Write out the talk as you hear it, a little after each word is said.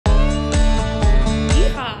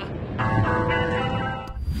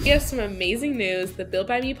We have some amazing news. The Built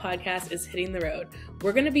by Me podcast is hitting the road.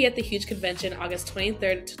 We're going to be at the huge convention August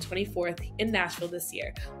 23rd to 24th in Nashville this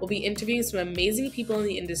year. We'll be interviewing some amazing people in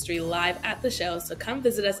the industry live at the show, so come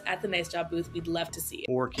visit us at the Nice Job booth. We'd love to see you.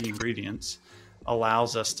 4 key ingredients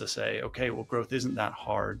allows us to say, okay, well, growth isn't that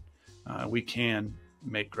hard. We can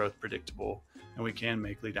make growth predictable, and we can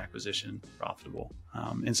make lead acquisition profitable.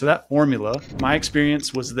 And so that formula, my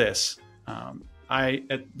experience was this. I,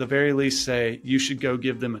 at the very least, say you should go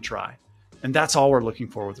give them a try. And that's all we're looking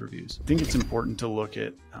for with reviews. I think it's important to look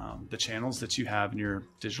at the channels that you have in your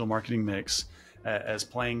digital marketing mix as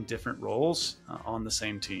playing different roles on the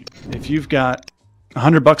same team. If you've got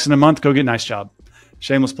 $100 in a month, go get Nice Job.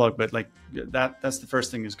 Shameless plug, but like that's the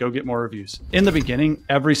first thing is go get more reviews. In the beginning,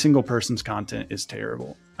 every single person's content is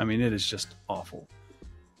terrible. I mean, it is just awful.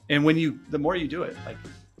 And the more you do it, like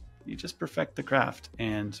you just perfect the craft,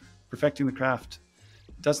 and perfecting the craft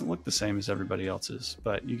doesn't look the same as everybody else's,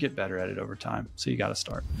 but you get better at it over time. So you got to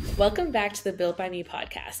start. Welcome back to the Built by Me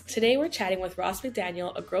podcast. Today we're chatting with Ross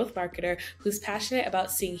McDaniel, a growth marketer who's passionate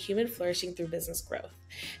about seeing human flourishing through business growth.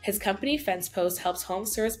 His company, Fencepost, helps home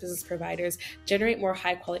service business providers generate more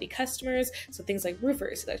high-quality customers, so things like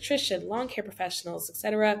roofers, electricians, lawn care professionals,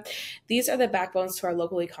 etc. These are the backbones to our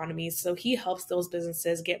local economies, so he helps those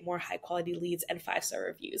businesses get more high-quality leads and 5-star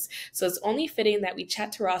reviews. So it's only fitting that we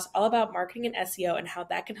chat to Ross all about marketing and SEO and how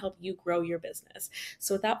that can help you grow your business.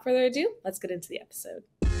 So without further ado, let's get into the episode.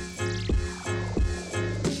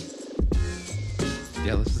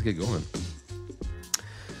 Yeah, let's just get going.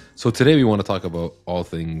 So today we want to talk about all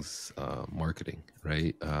things marketing,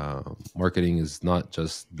 right? Marketing is not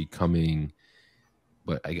just becoming,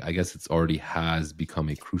 but I guess it's already has become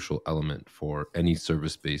a crucial element for any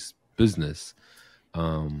service-based business.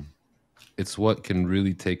 It's what can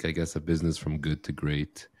really take, I guess, a business from good to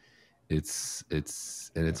great. It's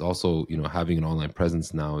also, having an online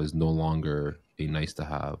presence now is no longer a nice to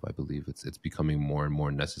have. I believe it's becoming more and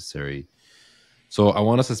more necessary. So I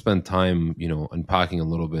want us to spend time, unpacking a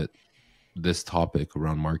little bit this topic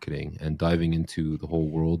around marketing and diving into the whole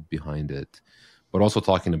world behind it, but also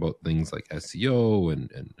talking about things like SEO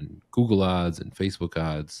and Google ads and Facebook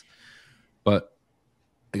ads. But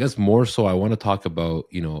I guess more so I want to talk about,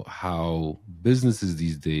 how businesses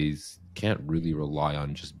these days can't really rely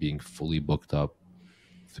on just being fully booked up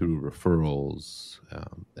through referrals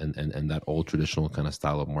and that old traditional kind of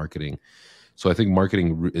style of marketing. So I think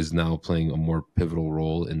marketing is now playing a more pivotal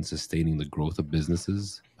role in sustaining the growth of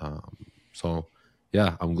businesses. So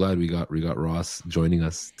yeah, I'm glad we got Ross joining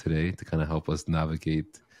us today to kind of help us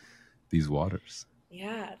navigate these waters.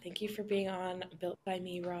 Yeah, thank you for being on Built by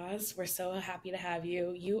Me, Ross. We're so happy to have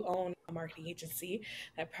you. You own a marketing agency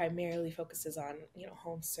that primarily focuses on,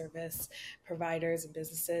 home service providers and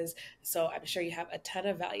businesses. So I'm sure you have a ton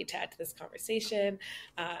of value to add to this conversation.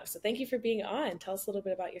 So thank you for being on. Tell us a little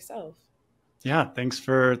bit about yourself. Yeah, thanks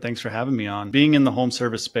for having me on. Being in the home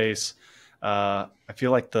service space, I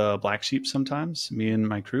feel like the black sheep sometimes, me and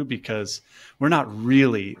my crew, because we're not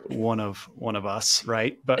really one of us,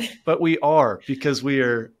 right? But we are, because we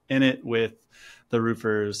are in it with the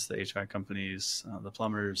roofers, the HVAC companies, the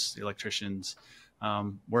plumbers, the electricians.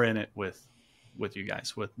 We're in it with you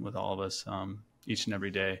guys, with all of us, each and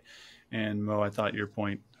every day. And Mo, I thought your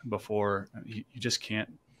point before, you just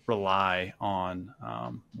can't rely on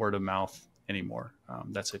word of mouth anymore.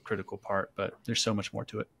 That's a critical part, but there's so much more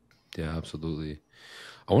to it. Yeah, absolutely.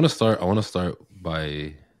 I want to start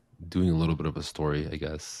by doing a little bit of a story, I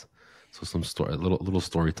guess. So a little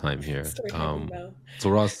story time here. So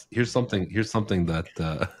Ross, here's something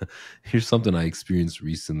that here's something I experienced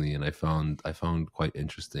recently, and I found quite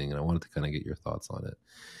interesting, and I wanted to kind of get your thoughts on it.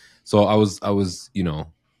 So I was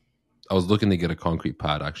looking to get a concrete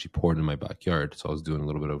pad actually poured in my backyard. So I was doing a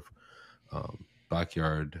little bit of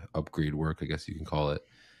backyard upgrade work, I guess you can call it.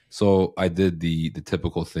 So I did the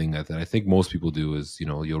typical thing that I think most people do is,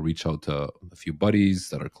 you'll reach out to a few buddies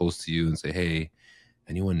that are close to you and say, hey,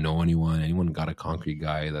 anyone know anyone? Anyone got a concrete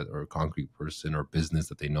guy or a concrete person or business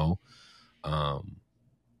that they know?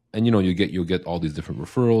 And, you'll get all these different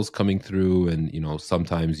referrals coming through. And,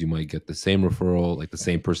 sometimes you might get the same referral, like the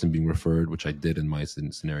same person being referred, which I did in my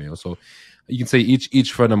scenario. So you can say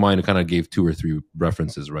each friend of mine kind of gave 2 or 3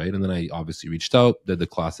 references, right? And then I obviously reached out, did the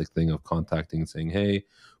classic thing of contacting and saying, hey,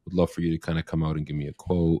 would love for you to kind of come out and give me a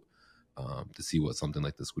quote to see what something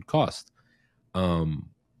like this would cost.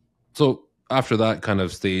 So after that kind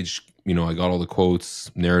of stage, I got all the quotes,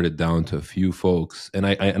 narrowed it down to a few folks. And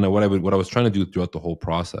what I was trying to do throughout the whole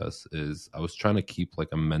process is I was trying to keep like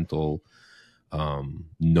a mental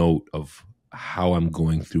note of how I'm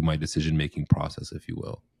going through my decision-making process, if you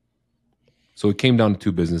will. So it came down to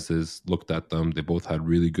two businesses, looked at them. They both had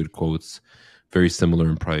really good quotes, very similar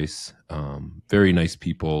in price, very nice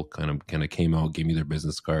people, kind of came out, gave me their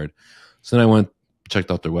business card. So then I went,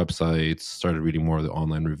 checked out their websites, started reading more of the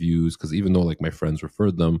online reviews, because even though like my friends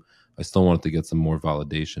referred them, I still wanted to get some more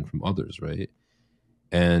validation from others, right?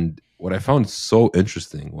 And what I found so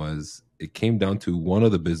interesting was it came down to one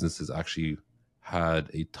of the businesses actually had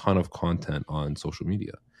a ton of content on social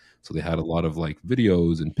media. So they had a lot of like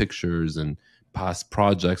videos and pictures and past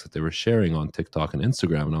projects that they were sharing on TikTok and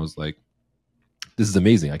Instagram. And I was like, this is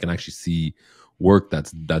amazing. I can actually see work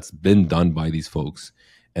that's been done by these folks.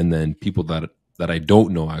 And then people that I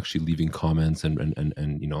don't know actually leaving comments and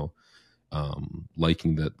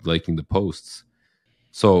liking the posts.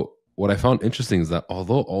 So what I found interesting is that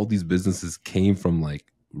although all these businesses came from like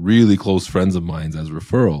really close friends of mine as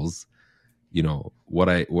referrals, the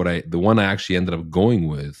one I actually ended up going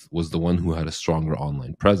with was the one who had a stronger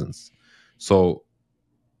online presence. So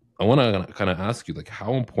I want to kind of ask you, like,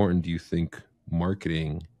 how important do you think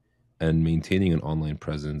marketing and maintaining an online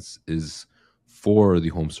presence is for the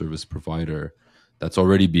home service provider that's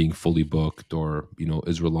already being fully booked or,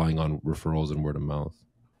 is relying on referrals and word of mouth?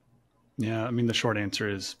 Yeah, I mean, the short answer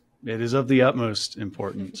is it is of the utmost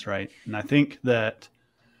importance, right? And I think that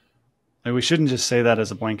we shouldn't just say that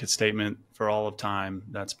as a blanket statement for all of time.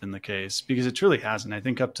 That's been the case, because it truly hasn't. I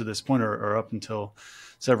think up to this point, or up until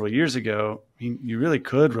several years ago, you really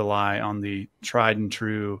could rely on the tried and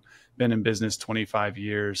true, been in business 25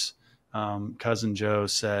 years. Cousin Joe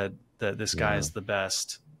said that this guy is the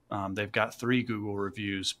best. They've got 3 Google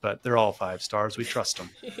reviews, but they're all 5 stars. We trust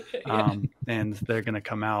them. And they're going to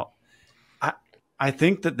come out. I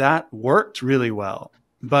think that worked really well.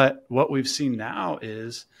 But what we've seen now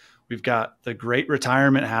is we've got the great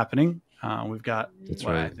retirement happening. We've got,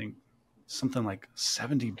 I think, something like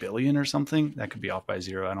 70 billion or something. That could be off by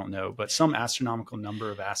 0. I don't know. But some astronomical number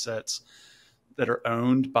of assets that are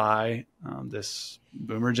owned by this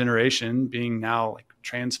boomer generation being now like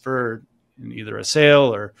transferred in either a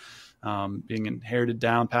sale or being inherited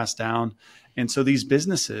down, passed down. And so these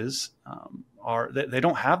businesses they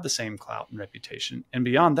don't have the same clout and reputation. And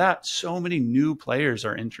beyond that, so many new players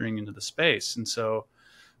are entering into the space. And so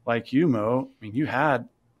like you, Mo, I mean, you had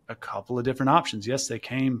a couple of different options. Yes, they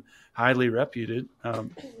came highly reputed,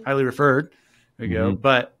 highly referred. There you go.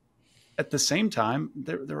 But at the same time,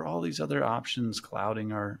 there are all these other options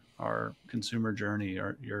clouding our consumer journey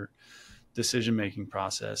or your decision-making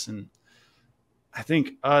process. And I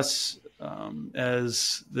think us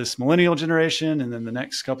as this millennial generation and then the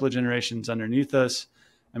next couple of generations underneath us,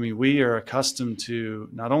 I mean, we are accustomed to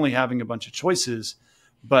not only having a bunch of choices,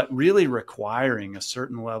 but really requiring a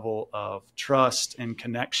certain level of trust and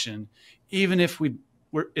connection. Even if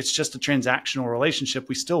it's just a transactional relationship,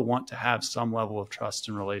 we still want to have some level of trust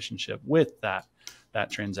and relationship with that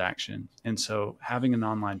transaction. And so having an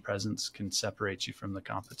online presence can separate you from the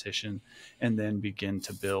competition and then begin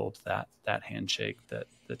to build that handshake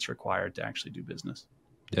that's required to actually do business.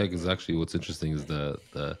 Yeah, because actually what's interesting is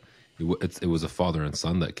it was a father and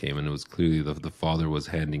son that came, and it was clearly the father was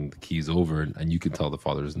handing the keys over, and you can tell the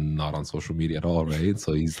father is not on social media at all, right?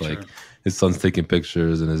 So he's like, his son's taking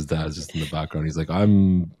pictures and his dad's just in the background. He's like,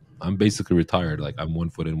 I'm basically retired. Like, I'm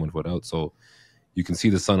 1 foot in, 1 foot out. So you can see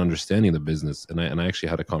the son understanding the business. And I actually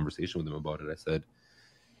had a conversation with him about it. I said,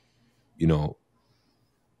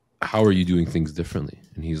 how are you doing things differently?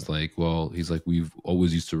 And he's like, we've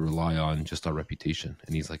always used to rely on just our reputation.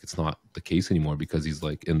 And he's like, it's not the case anymore, because he's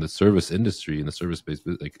like, in the service industry, in the service-based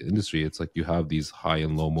like industry, it's like you have these high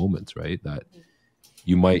and low moments, right? That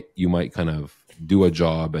you might kind of do a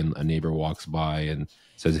job and a neighbor walks by and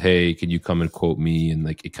says, hey, can you come and quote me? And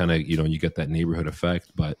like, it kind of, you get that neighborhood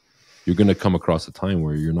effect, but you're going to come across a time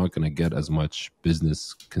where you're not going to get as much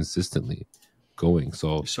business consistently going.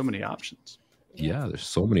 So there's so many options. Yeah, there's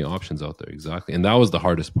so many options out there. Exactly. And that was the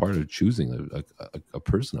hardest part of choosing a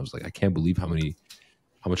person. I was like, I can't believe how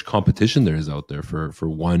much competition there is out there for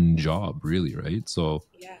one job, really, right? So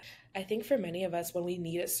yeah, I think for many of us, when we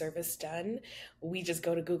need a service done, we just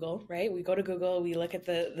go to Google, right? We go to Google, we look at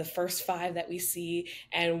the first 5 that we see,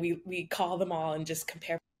 and we call them all and just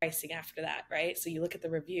compare pricing after that, right? So you look at the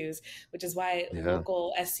reviews, which is why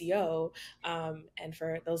local SEO, and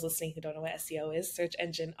for those listening who don't know what SEO is, search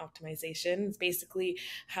engine optimization, it's basically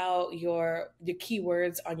how your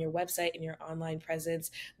keywords on your website and your online presence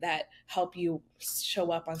that help you show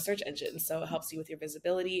up on search engines. So it helps you with your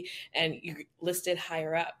visibility and you're listed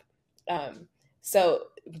higher up. So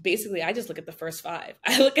basically, I just look at the first five.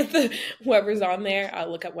 I look at the whoever's on there. I'll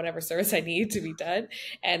look at whatever service I need to be done,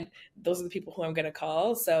 and those are the people who I'm going to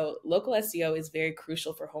call. So local SEO is very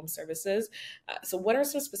crucial for home services. So what are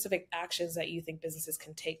some specific actions that you think businesses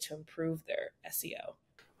can take to improve their SEO?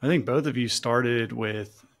 I think both of you started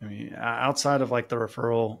with, I mean, outside of like the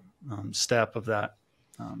referral step of that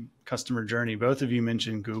customer journey, both of you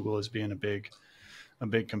mentioned Google as being a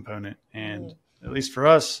big component. And at least for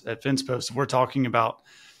us at Fencepost, we're talking about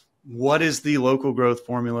what is the local growth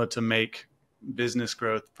formula to make business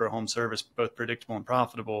growth for home service both predictable and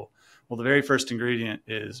profitable. Well, the very first ingredient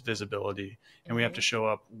is visibility, and we have to show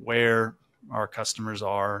up where our customers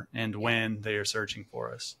are and when they are searching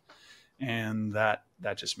for us. And that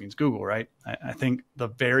just means Google, right? I think the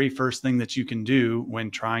very first thing that you can do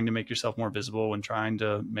when trying to make yourself more visible, when trying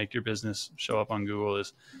to make your business show up on Google,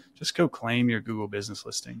 is just go claim your Google business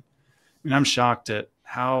listing. I mean, I'm shocked at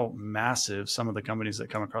how massive some of the companies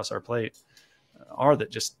that come across our plate are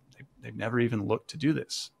that just they've never even looked to do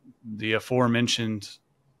this. The aforementioned,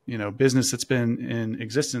 business that's been in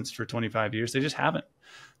existence for 25 years, they just haven't.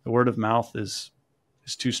 The word of mouth is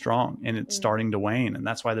too strong, and it's starting to wane. And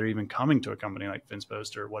that's why they're even coming to a company like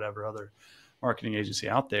Fencepost or whatever other marketing agency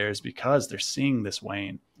out there, is because they're seeing this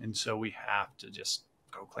wane. And so we have to just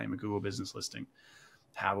go claim a Google business listing,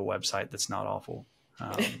 have a website that's not awful.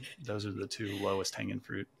 Those are the two lowest hanging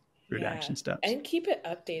fruit action steps. And keep it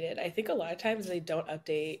updated. I think a lot of times they don't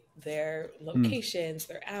update their locations,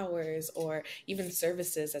 their hours, or even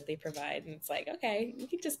services that they provide. And it's like, okay, you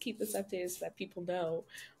can just keep this updated so that people know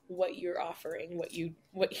what you're offering, what you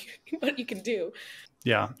can do.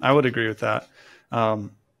 Yeah, I would agree with that.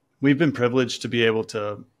 We've been privileged to be able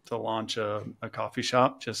to launch a coffee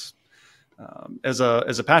shop just as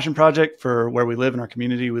a passion project for where we live in our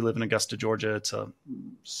community. We live in Augusta, Georgia. It's a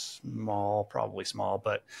probably small,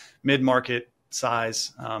 but mid-market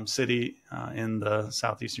size city in the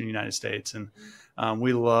southeastern United States. And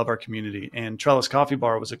we love our community. And Trellis Coffee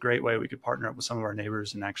Bar was a great way we could partner up with some of our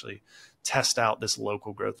neighbors and actually test out this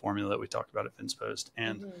local growth formula that we talked about at Fencepost.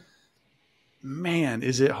 And man,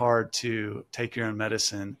 is it hard to take your own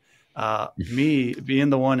medicine. Me being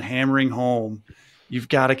the one hammering home, you've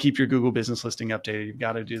got to keep your Google business listing updated. You've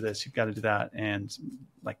got to do this. You've got to do that. And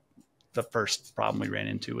like the first problem we ran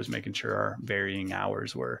into was making sure our varying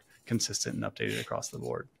hours were consistent and updated across the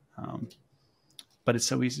board. But it's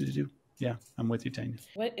so easy to do. Yeah, I'm with you, Tanya.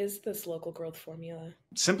 What is this local growth formula?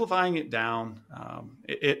 Simplifying it down,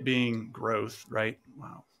 it being growth, right?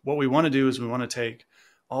 Wow. What we want to do is we want to take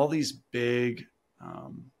all these big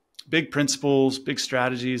principles, big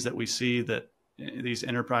strategies that we see that these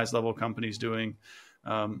enterprise level companies doing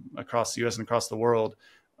across the US and across the world.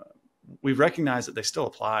 We've recognized that they still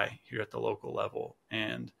apply here at the local level.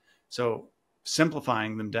 And so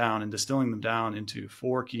simplifying them down and distilling them down into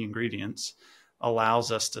 4 key ingredients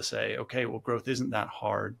allows us to say, okay, well, growth isn't that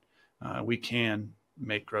hard. We can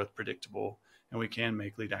make growth predictable, and we can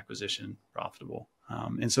make lead acquisition profitable.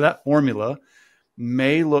 And so that formula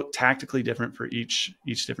may look tactically different for each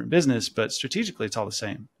different business, but strategically it's all the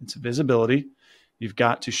same. It's visibility. You've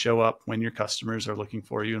got to show up when your customers are looking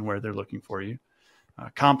for you and where they're looking for you.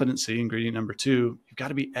 Competency, ingredient number 2, you've got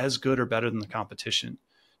to be as good or better than the competition.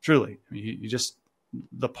 Truly, I mean,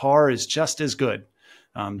 the par is just as good.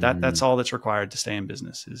 That's all that's required to stay in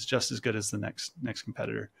business, is just as good as the next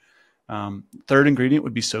competitor. Third ingredient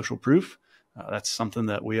would be social proof. That's something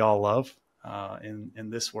that we all love in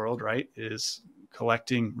this world, right? Is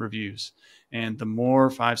collecting reviews. And the more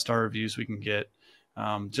 5-star reviews we can get,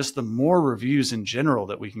 just the more reviews in general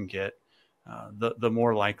that we can get, the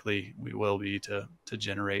more likely we will be to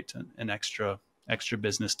generate an extra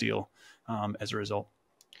business deal as a result.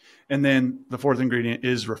 And then the 4th ingredient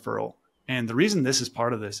is referral. And the reason this is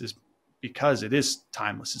part of this is because it is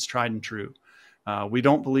timeless. It's tried and true. We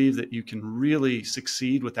don't believe that you can really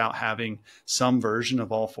succeed without having some version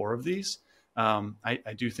of all 4 of these.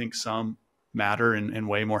 I do think some matter and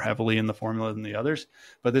weigh more heavily in the formula than the others,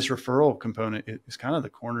 but this referral component is kind of the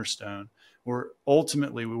cornerstone, where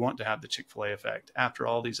ultimately we want to have the Chick-fil-A effect. After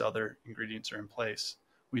all these other ingredients are in place,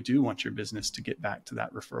 we do want your business to get back to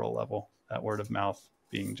that referral level, that word of mouth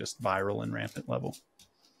being just viral and rampant level.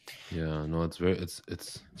 Yeah, no, it's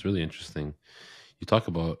really interesting. You talk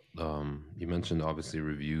about, you mentioned obviously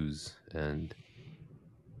reviews, and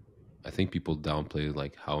I think people downplay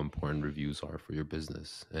like how important reviews are for your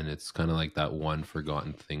business. And it's kind of like that one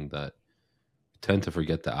forgotten thing that you tend to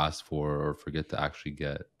forget to ask for or forget to actually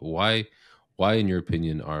get. Why in your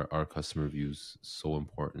opinion are customer reviews so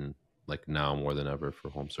important, like now more than ever, for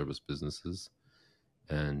home service businesses?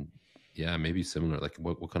 And yeah, maybe similar, like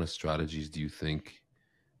what kind of strategies do you think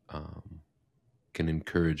can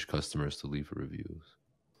encourage customers to leave reviews?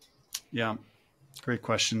 Yeah, great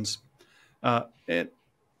questions. At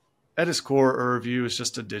its core, a review is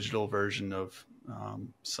just a digital version of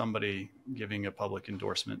somebody giving a public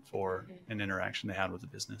endorsement for an interaction they had with the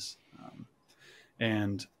business.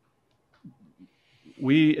 And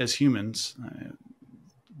we as humans,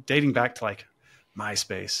 dating back to like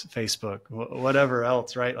MySpace, Facebook, whatever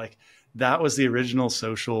else, right? Like that was the original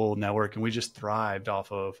social network, and we just thrived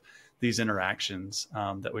off of these interactions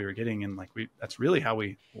that we were getting. And like that's really how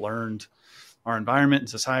we learned our environment and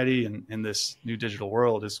society, and in this new digital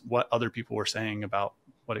world, is what other people were saying about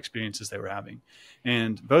what experiences they were having.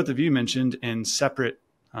 And both of you mentioned in separate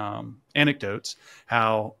anecdotes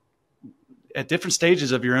how at different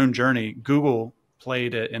stages of your own journey, Google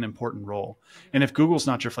played an important role. And if Google's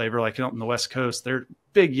not your flavor, like out on the West Coast, they're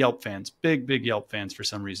big Yelp fans, big Yelp fans for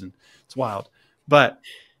some reason. It's wild. But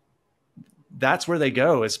that's where they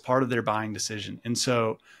go as part of their buying decision. And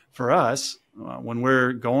so for us, when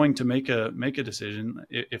we're going to make a decision,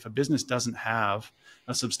 if a business doesn't have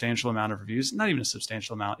a substantial amount of reviews, not even a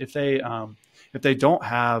substantial amount, if they don't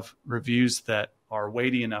have reviews that are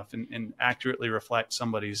weighty enough and accurately reflect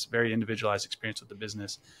somebody's very individualized experience with the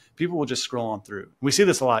business, people will just scroll on through. We see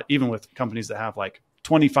this a lot, even with companies that have like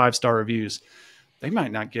 25-star reviews. They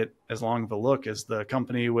might not get as long of a look as the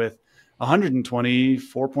company with 120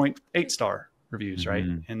 4.8-star reviews, right?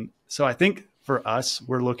 And so I think for us,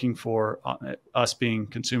 we're looking for, us being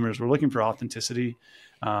consumers, we're looking for authenticity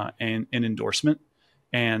and endorsement.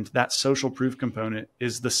 And that social proof component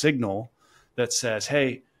is the signal that says,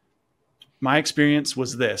 hey, my experience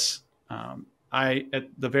was this. I, at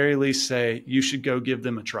the very least, say you should go give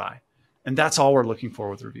them a try. And that's all we're looking for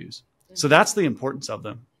with reviews. So that's the importance of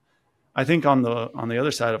them. I think on the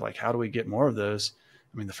other side of like, how do we get more of those?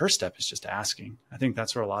 I mean, the first step is just asking. I think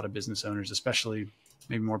that's where a lot of business owners, especially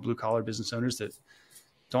maybe more blue collar business owners that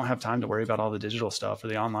don't have time to worry about all the digital stuff or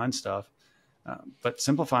the online stuff. But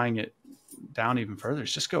simplifying it down even further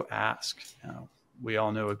is just go ask. We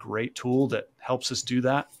all know a great tool that helps us do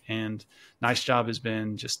that. And Nice Job has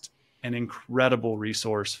been just an incredible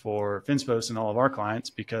resource for Fencepost and all of our clients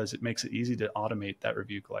because it makes it easy to automate that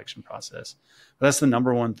review collection process. But that's the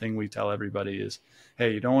number one thing we tell everybody is,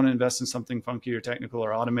 hey, you don't want to invest in something funky or technical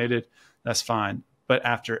or automated. That's fine. But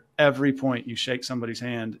after every point you shake somebody's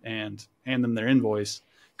hand and hand them their invoice,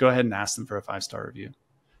 go ahead and ask them for a 5-star review.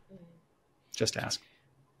 Just ask.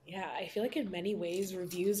 Yeah, I feel like in many ways,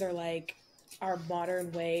 reviews are like our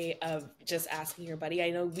modern way of just asking your buddy. I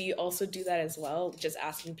know we also do that as well, just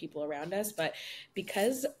asking people around us. But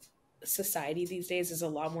because society these days is a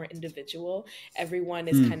lot more individual, everyone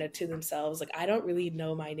is kind of to themselves. Like, I don't really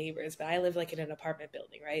know my neighbors, but I live like in an apartment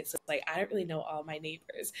building, right? So like, I don't really know all my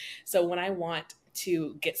neighbors. So when I want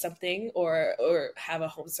to get something or have a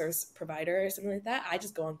home service provider or something like that, I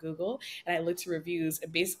just go on Google and I look to reviews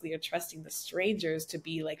and basically are trusting the strangers to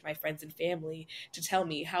be like my friends and family to tell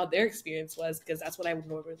me how their experience was, because that's what I would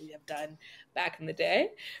normally have done back in the day.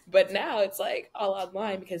 But now it's like all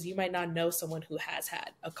online because you might not know someone who has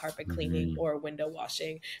had a carpet cleaning or a window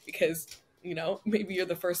washing because, you know, maybe you're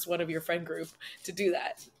the first one of your friend group to do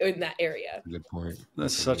that in that area. Good point.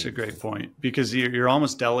 That's such a great point, because you're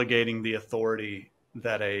almost delegating the authority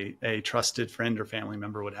that a trusted friend or family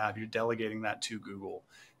member would have. You're delegating that to Google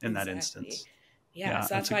in that instance. Yeah,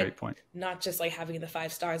 so that's why, a great point. Not just like having the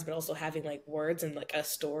 5 stars, but also having like words and like a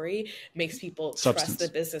story makes people trust the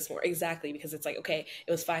business more. Exactly, because it's like, okay,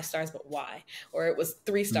 it was 5 stars, but why? Or it was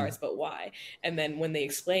 3 stars, but why? And then when they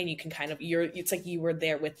explain, you can kind of it's like you were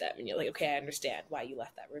there with them, and you're like, okay, I understand why you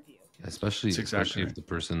left that review. Especially if the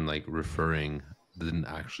person like referring didn't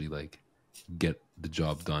actually like get the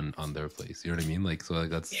job done on their place. You know what I mean? Like, so like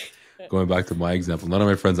that's going back to my example. None of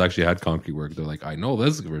my friends actually had concrete work. They're like, I know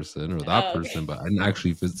this person or that person, but I didn't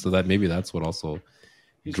actually fit. So that maybe that's what also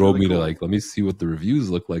drove me to like, let me see what the reviews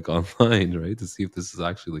look like online, right? To see if this is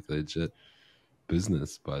actually like a legit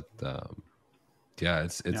business. But yeah,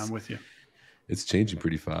 it's I'm with you. It's changing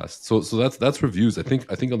pretty fast. So that's reviews. I think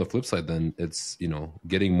on the flip side, then it's, you know,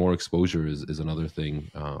 getting more exposure is another thing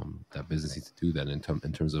that business needs to do. Then in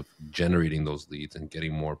terms of generating those leads and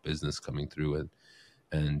getting more business coming through,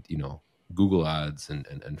 and you know, Google ads and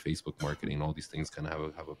Facebook marketing, all these things kind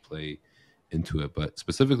of have a play into it. But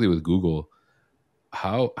specifically with Google,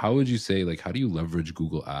 how would you say, like, how do you leverage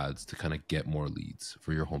Google ads to kind of get more leads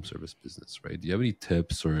for your home service business, right? Do you have any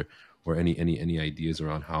tips or any ideas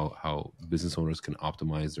around how business owners can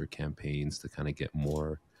optimize their campaigns to kind of get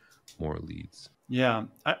more leads? Yeah,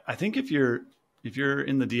 I think if you're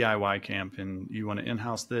in the DIY camp and you want to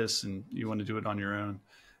in-house this and you want to do it on your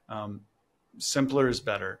own, simpler is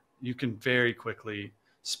better. You can very quickly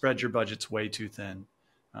spread your budgets way too thin.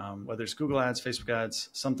 Whether it's Google ads, Facebook ads,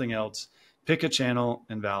 something else, pick a channel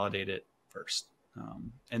and validate it first.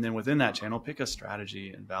 And then within that channel, pick a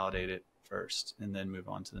strategy and validate it first, and then move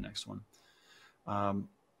on to the next one.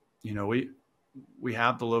 We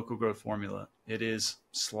have the local growth formula. It is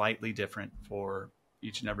slightly different for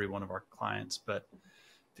each and every one of our clients, but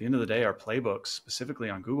at the end of the day, our playbooks, specifically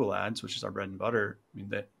on Google ads, which is our bread and butter, I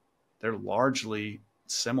mean, they're largely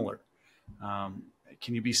similar.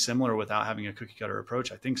 Can you be similar without having a cookie cutter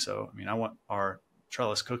approach? I think so. I mean, I want our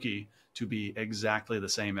trellis cookie to be exactly the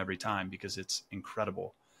same every time because it's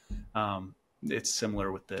incredible. It's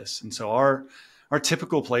similar with this. And so our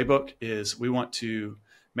typical playbook is we want to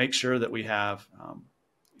make sure that we have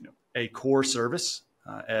a core service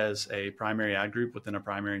as a primary ad group within a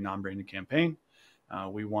primary non-branded campaign.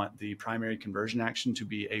 We want the primary conversion action to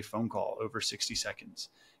be a phone call over 60 seconds.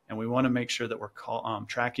 And we want to make sure that we're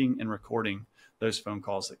tracking and recording those phone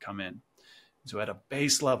calls that come in. So at a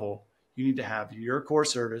base level, you need to have your core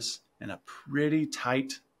service in a pretty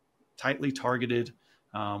tightly targeted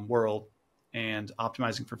world, and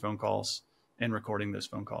optimizing for phone calls and recording those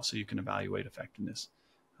phone calls so you can evaluate effectiveness.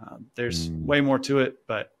 There's way more to it,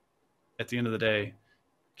 but at the end of the day,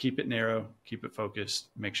 keep it narrow, keep it focused,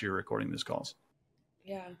 make sure you're recording those calls.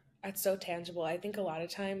 Yeah, that's so tangible. I think a lot of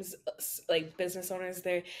times, like business owners,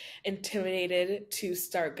 they're intimidated to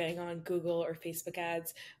start getting on Google or Facebook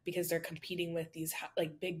ads because they're competing with these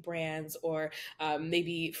like big brands, or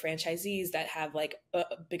maybe franchisees that have like a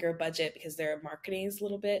bigger budget because their marketing is a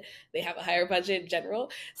little bit, they have a higher budget in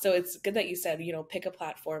general. So it's good that you said, pick a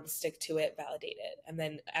platform, stick to it, validate it. And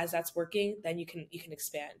then as that's working, then you can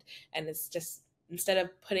expand. And it's just, instead of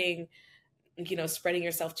putting, spreading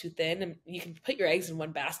yourself too thin, and you can put your eggs in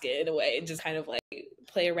one basket in a way and just kind of like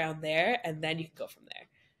play around there, and then you can go from there.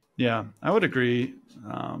 Yeah, I would agree.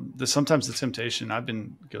 Sometimes the temptation, I've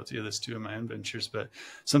been guilty of this too in my own ventures, but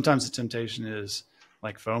sometimes the temptation is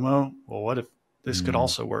like FOMO. Well, what if this could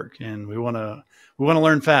also work? And we want to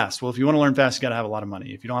learn fast. Well, if you want to learn fast, you got to have a lot of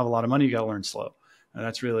money. If you don't have a lot of money, you got to learn slow. And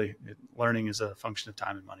that's really, learning is a function of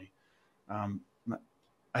time and money.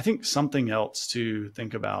 I think something else to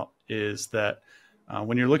think about is that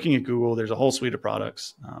when you're looking at Google, there's a whole suite of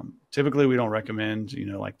products. Typically, we don't recommend,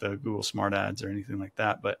 like the Google Smart Ads or anything like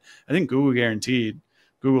that. But I think Google Guaranteed,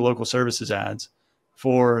 Google Local Services ads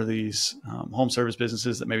for these home service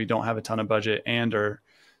businesses that maybe don't have a ton of budget and are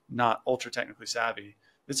not ultra technically savvy,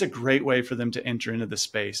 it's a great way for them to enter into the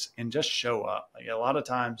space and just show up. Like a lot of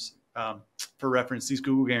times, for reference, these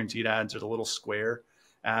Google Guaranteed ads are the little square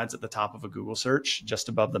ads at the top of a Google search, just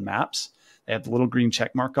above the maps. They have the little green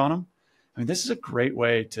check mark on them. I mean, this is a great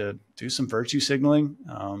way to do some virtue signaling,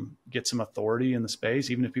 get some authority in the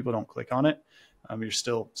space. Even if people don't click on it, you're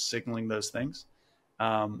still signaling those things.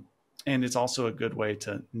 And it's also a good way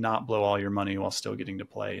to not blow all your money while still getting to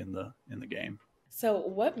play in the game. So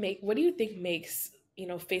what do you think makes,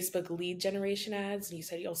 Facebook lead generation ads? And you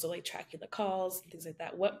said you also like tracking the calls and things like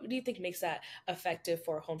that. What do you think makes that effective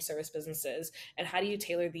for home service businesses? And how do you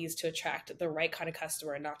tailor these to attract the right kind of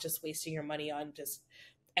customer and not just wasting your money on just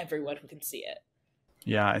everyone who can see it?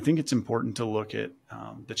 Yeah, I think it's important to look at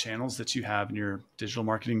the channels that you have in your digital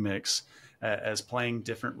marketing mix as playing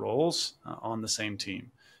different roles on the same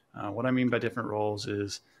team. What I mean by different roles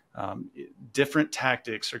is different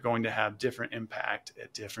tactics are going to have different impact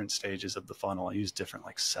at different stages of the funnel. I use different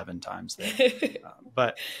like 7 times there.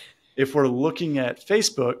 But if we're looking at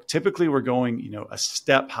Facebook, typically we're going, a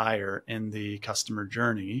step higher in the customer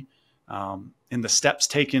journey, in the steps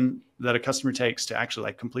taken that a customer takes to actually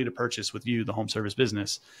like complete a purchase with you, the home service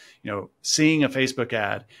business. Seeing a Facebook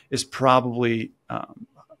ad is probably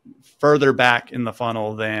further back in the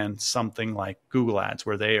funnel than something like Google ads,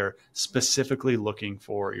 where they are specifically looking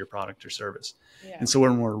for your product or service. Yeah. And so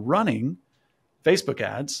when we're running Facebook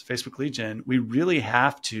ads, Facebook lead gen, we really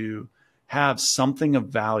have to have something of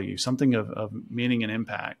value, something of meaning and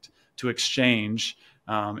impact to exchange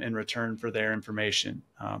in return for their information.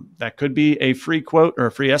 That could be a free quote or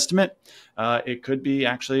a free estimate. It could be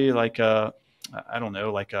actually like an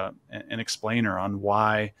explainer on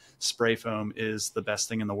why spray foam is the best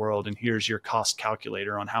thing in the world. And here's your cost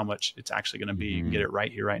calculator on how much it's actually going to be. You can get it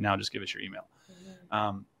right here, right now. Just give us your email.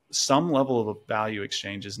 Some level of value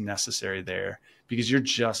exchange is necessary there because you're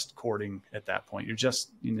just courting at that point. You're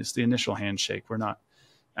just, it's the initial handshake. We're not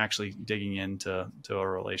actually digging into a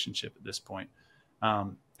relationship at this point.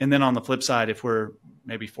 And then on the flip side, if we're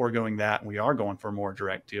maybe foregoing that and we are going for a more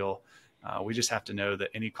direct deal, we just have to know that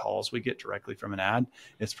any calls we get directly from an ad,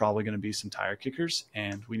 it's probably going to be some tire kickers,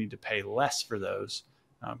 and we need to pay less for those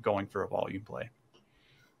going for a volume play.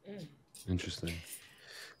 Interesting.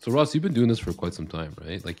 So Ross, you've been doing this for quite some time,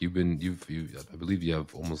 right? Like I believe you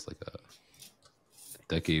have almost like a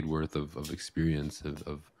decade worth of experience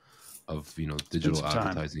of digital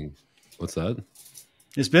advertising. What's that?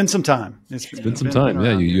 It's been some time. It's been some time.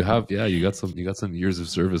 Yeah, you have. Yeah, you got some years of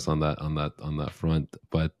service on that front.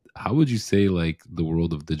 But how would you say like the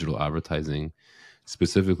world of digital advertising,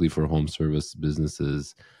 specifically for home service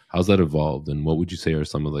businesses, how's that evolved, and what would you say are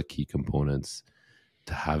some of the key components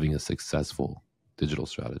to having a successful digital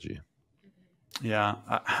strategy? Yeah,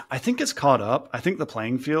 I think it's caught up. I think the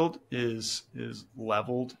playing field is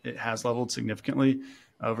leveled. It has leveled significantly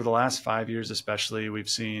over the last 5 years, especially. We've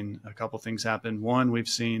seen a couple things happen. One, we've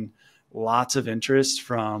seen lots of interest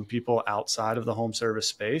from people outside of the home service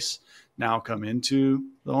space now come into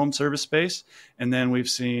the home service space, and then we've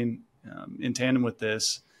seen in tandem with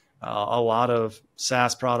this a lot of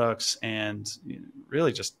SaaS products and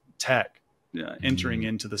really just tech entering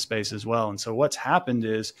into the space as well. And so what's happened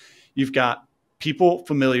is you've got people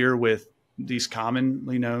familiar with these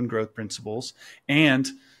commonly known growth principles and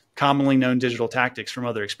commonly known digital tactics from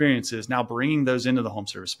other experiences, now bringing those into the home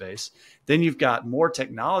service space. Then you've got more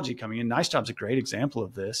technology coming in. Nice Job's a great example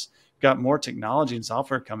of this. You've got more technology and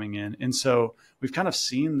software coming in. And so we've kind of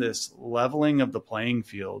seen this leveling of the playing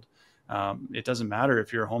field. It doesn't matter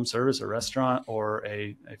if you're a home service, a restaurant, or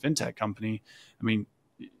a fintech company. I mean,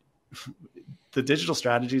 the digital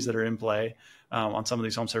strategies that are in play on some of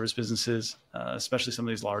these home service businesses, especially some of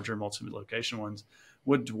these larger multi-location ones,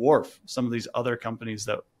 would dwarf some of these other companies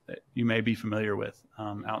that you may be familiar with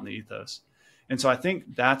out in the ethos. And so I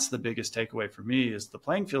think that's the biggest takeaway for me is the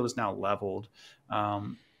playing field is now leveled.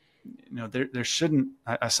 There shouldn't,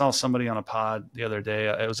 I saw somebody on a pod the other day.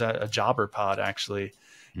 It was a jobber pod actually.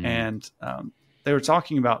 And they were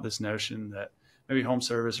talking about this notion that maybe home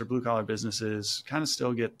service or blue collar businesses kind of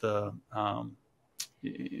still get the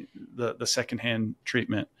secondhand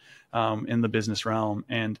treatment in the business realm.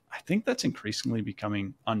 And I think that's increasingly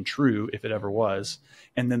becoming untrue if it ever was.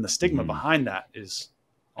 And then the stigma behind that is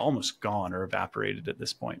almost gone or evaporated at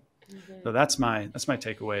this point. So that's my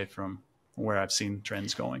takeaway from where I've seen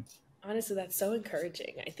trends going. Honestly, that's so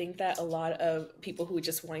encouraging. I think that a lot of people who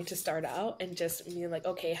just wanting to start out and just being like,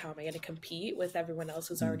 okay, how am I going to compete with everyone else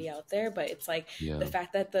who's already out there? But it's like the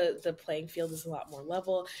fact that the playing field is a lot more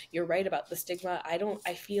level. You're right about the stigma.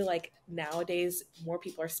 I feel like nowadays more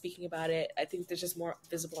people are speaking about it. I think there's just more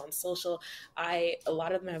visible on social. A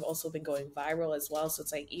lot of them have also been going viral as well. So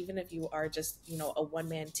it's like, even if you are just, a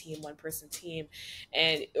one-man team, one-person team,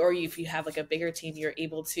 or if you have like a bigger team, you're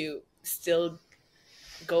able to still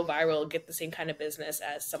go viral, get the same kind of business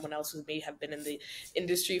as someone else who may have been in the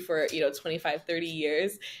industry for 25, 30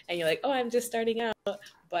 years, and you're like, oh, I'm just starting out,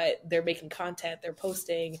 but they're making content, they're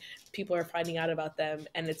posting, people are finding out about them,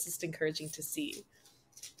 and it's just encouraging to see.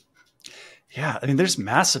 Yeah, I mean, there's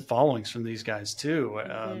massive followings from these guys too.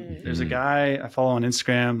 There's a guy I follow on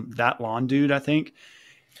Instagram, That Lawn Dude, I think,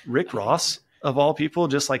 Rick Ross of all people,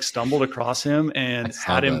 just like stumbled across him and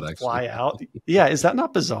had him fly out. Yeah, is that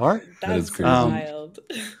not bizarre? That is crazy. Wild.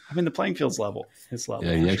 I mean, the playing field's level. It's level.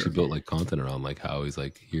 Yeah, he actually built like content around like how he's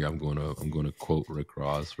like, here, I'm going to quote Rick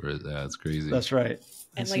Ross for it. Yeah, it's crazy. That's right.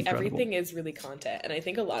 And That's like incredible. Everything is really content. And I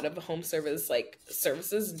think a lot of home service like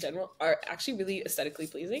services in general are actually really aesthetically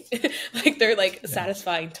pleasing. Like they're like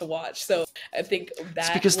satisfying to watch. So I think that it's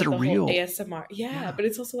because they're real ASMR. Yeah, but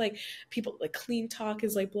it's also like people like clean talk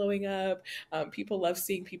is like blowing up. People love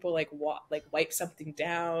seeing people like wipe something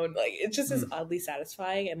down. Like it just is oddly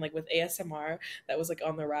satisfying. And like with ASMR that was like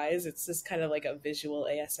on the rise, it's just kind of like a visual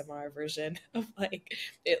ASMR version of like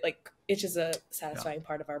it like it's just a satisfying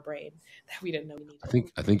part of our brain that we didn't know we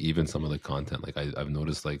needed. I think even some of the content, like I've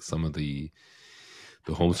noticed like some of the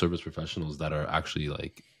home service professionals that are actually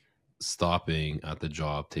like stopping at the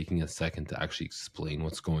job, taking a second to actually explain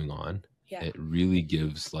what's going on. Yeah. It really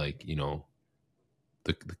gives like,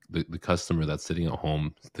 the customer that's sitting at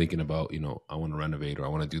home thinking about, I want to renovate or I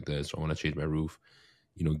want to do this or I want to change my roof,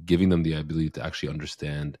 giving them the ability to actually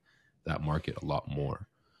understand that market a lot more.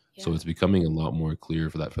 Yeah. So it's becoming a lot more clear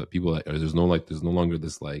for people that there's no longer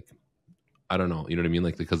this like, I don't know, you know what I mean?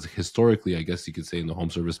 Like, because historically, I guess you could say in the home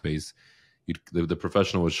service space, the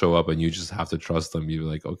professional would show up and you just have to trust them. You're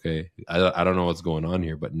like, okay, I don't know what's going on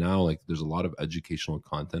here. But now like there's a lot of educational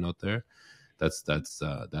content out there. That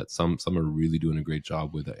some are really doing a great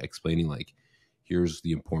job with explaining like, here's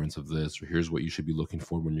the importance of this, or here's what you should be looking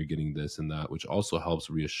for when you're getting this and that, which also helps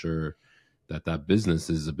reassure that business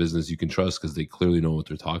is a business you can trust because they clearly know what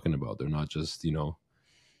they're talking about. They're not just,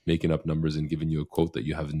 making up numbers and giving you a quote that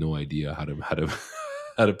you have no idea how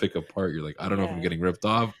to pick apart. You're like, I don't know if I'm getting ripped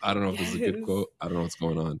off. I don't know if this is a good quote. I don't know what's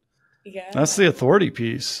going on. Yeah. That's the authority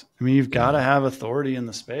piece. I mean, you've got to have authority in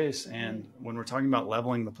the space. And when we're talking about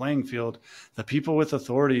leveling the playing field, the people with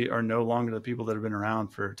authority are no longer the people that have been around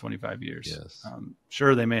for 25 years. Yes.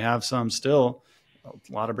 Sure, they may have some still, a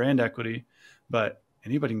lot of brand equity, but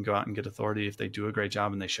anybody can go out and get authority if they do a great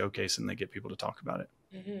job and they showcase and they get people to talk about it.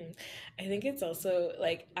 Mm-hmm. I think it's also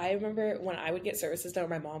like, I remember when I would get services done, or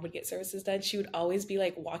my mom would get services done, she would always be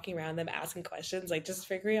like walking around them asking questions, like just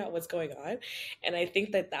figuring out what's going on. And I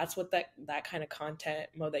think that that's what that kind of content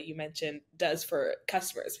mode that you mentioned does for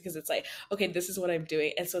customers, because it's like, okay, this is what I'm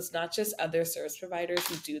doing. And so it's not just other service providers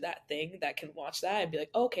who do that thing that can watch that and be like,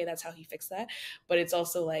 oh, okay, that's how he fixed that. But it's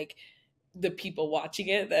also like the people watching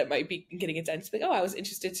it that might be getting it done to be like, oh, I was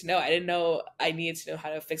interested to know. I didn't know I needed to know how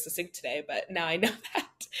to fix the sink today, but now I know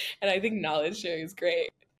that. And I think knowledge sharing is great.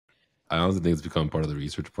 I honestly think it's become part of the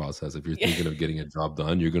research process. If you're thinking of getting a job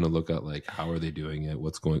done, you're going to look at like, how are they doing it?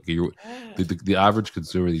 What's going the average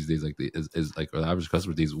consumer these days, like is like, or the average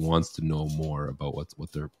customer these wants to know more about what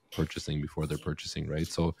they're purchasing before they're purchasing. Right.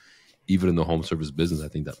 So even in the home service business, I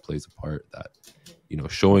think that plays a part, that, you know,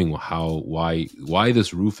 showing why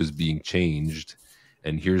this roof is being changed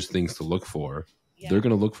and here's things to look for. Yeah. They're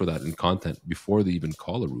going to look for that in content before they even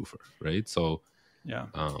call a roofer. Right. So, yeah.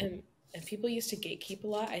 And people used to gatekeep a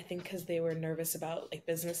lot, I think, because they were nervous about like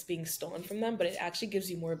business being stolen from them. But it actually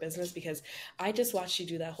gives you more business, because I just watched you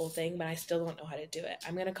do that whole thing, but I still don't know how to do it.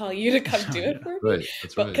 I'm gonna call you to come do it for me, right?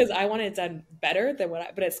 That's right. Because I want it done better than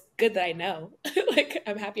what. But it's good that I know. Like,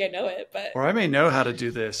 I'm happy I know it. But or I may know how to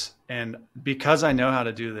do this, and because I know how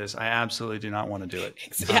to do this, I absolutely do not want to do it.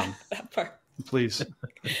 Yeah, that part. Please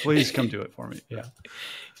come do it for me. Yeah.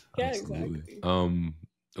 Yeah, absolutely. Exactly.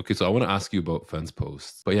 Okay, so I want to ask you about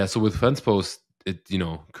Fencepost. But yeah, so with Fencepost, it, you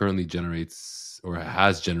know, currently generates, or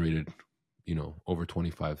has generated, you know, over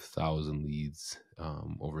 25,000 leads,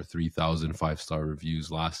 over 3,000 5-star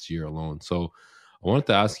reviews last year alone. So I wanted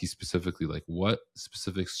to ask you specifically, like, what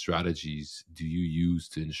specific strategies do you use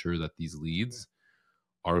to ensure that these leads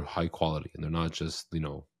are high quality and they're not just, you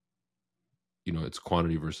know, it's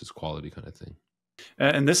quantity versus quality kind of thing?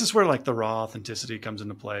 And this is where like the raw authenticity comes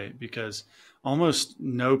into play, because almost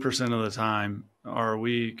no % of the time are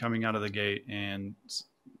we coming out of the gate and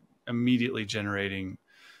immediately generating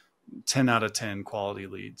 10 out of 10 quality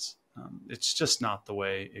leads. It's just not the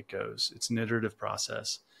way it goes. It's an iterative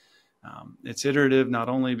process. It's iterative not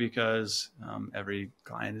only because every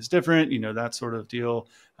client is different, you know, that sort of deal,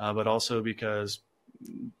 but also because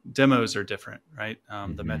demos are different, right?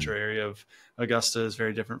 The metro area of Augusta is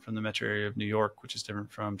very different from the metro area of New York, which is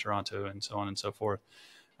different from Toronto, and so on and so forth.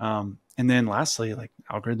 And then lastly, like,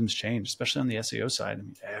 algorithms change, especially on the SEO side. I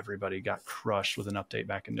mean, everybody got crushed with an update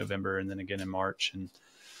back in November and then again in March, and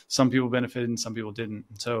some people benefited and some people didn't.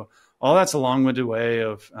 And so all that's a long-winded way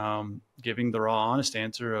of giving the raw, honest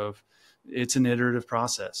answer of, it's an iterative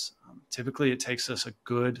process. Typically, it takes us a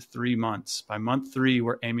good 3 months. By month 3,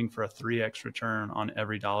 we're aiming for a 3x return on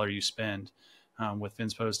every dollar you spend with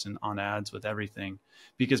Fencepost and on ads, with everything.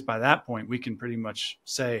 Because by that point, we can pretty much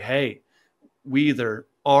say, hey, we either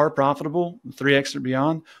are profitable, 3x or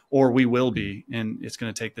beyond, or we will be, and it's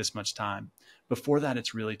going to take this much time. Before that,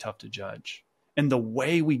 it's really tough to judge. And the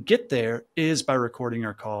way we get there is by recording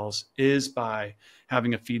our calls, is by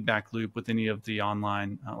having a feedback loop with any of the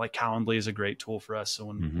online, like Calendly is a great tool for us. So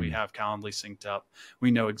when we have Calendly synced up,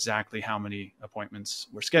 we know exactly how many appointments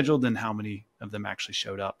were scheduled and how many of them actually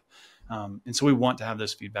showed up. And so we want to have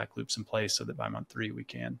those feedback loops in place so that by month 3, we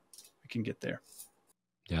can get there.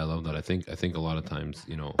 Yeah, I love that. I think a lot of times,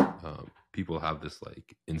 you know, people have this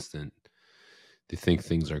like instant, they think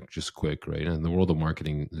things are just quick, right? And the world of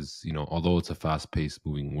marketing is, you know, although it's a fast-paced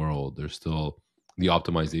moving world, there's still the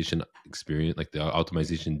optimization experience, like the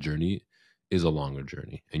optimization journey is a longer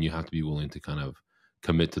journey, and you have to be willing to kind of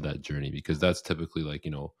commit to that journey, because that's typically like,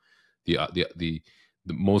 you know, the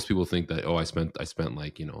most people think that, oh, I spent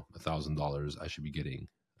like, you know, $1,000, I should be getting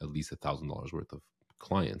at least $1,000 worth of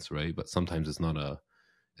clients, right? But sometimes it's not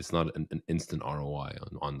an instant ROI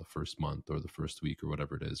on the first month or the first week or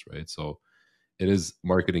whatever it is, right? So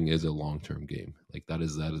marketing is a long-term game. Like that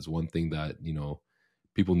is one thing that, you know,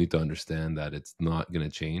 people need to understand, that it's not going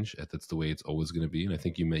to change. That's the way it's always going to be. And I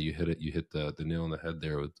think you hit the nail on the head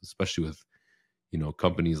there, especially with, you know,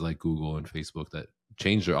 companies like Google and Facebook that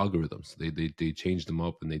change their algorithms. They change them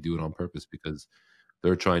up, and they do it on purpose because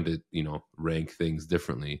they're trying to, you know, rank things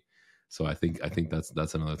differently. So I think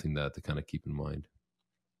that's another thing that to kind of keep in mind.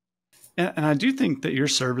 And I do think that your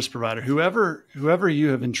service provider, whoever you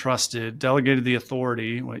have entrusted, delegated the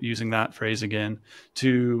authority, using that phrase again,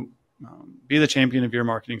 to be the champion of your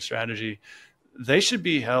marketing strategy, they should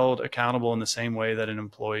be held accountable in the same way that an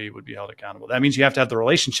employee would be held accountable. That means you have to have the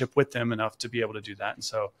relationship with them enough to be able to do that. And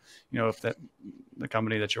so, if the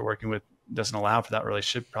company that you're working with doesn't allow for that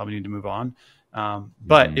relationship, you probably need to move on.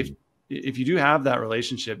 But if you do have that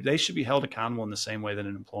relationship, they should be held accountable in the same way that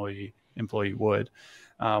an employee would.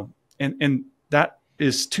 And that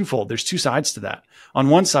is twofold. There's two sides to that. On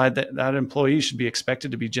one side, that employee should be expected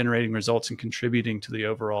to be generating results and contributing to the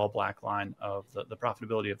overall black line of the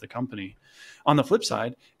profitability of the company. On the flip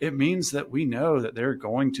side, it means that we know that there are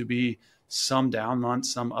going to be some down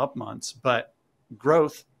months, some up months, but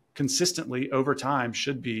growth consistently over time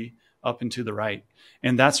should be up and to the right.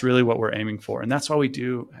 And that's really what we're aiming for. And that's why we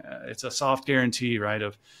do, it's a soft guarantee, right?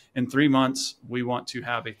 Of in 3 months, we want to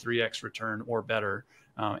have a 3x return or better.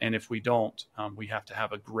 And if we don't, we have to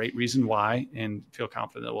have a great reason why and feel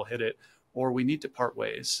confident that we'll hit it, or we need to part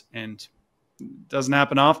ways. And it doesn't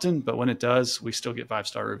happen often, but when it does, we still get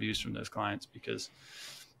 5-star reviews from those clients because,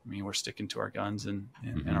 we're sticking to our guns and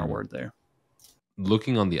our word there.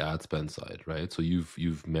 Looking on the ad spend side, right? So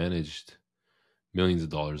you've managed millions of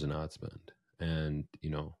dollars in ad spend. And,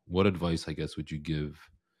 what advice, I guess, would you give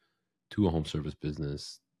to a home service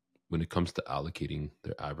business when it comes to allocating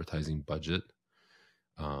their advertising budget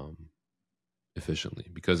efficiently?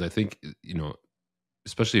 Because I think,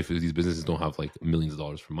 especially if these businesses don't have like millions of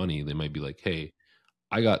dollars for money, they might be like, hey,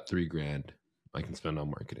 I got $3,000 I can spend on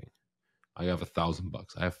marketing. I have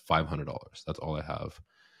 $1,000. I have $500. That's all I have.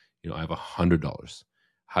 I have $100.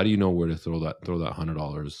 How do you know where to throw that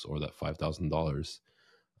 $100 or that $5,000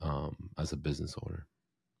 as a business owner?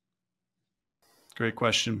 Great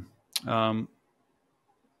question.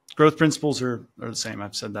 Growth principles are the same.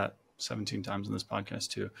 I've said that 17 times in this podcast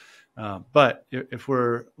too. But if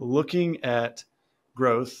we're looking at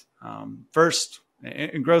growth, first,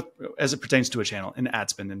 and growth as it pertains to a channel, and ad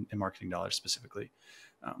spend and marketing dollars specifically,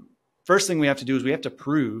 first thing we have to do is we have to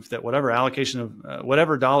prove that whatever allocation of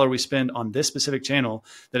whatever dollar we spend on this specific channel,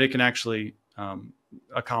 that it can actually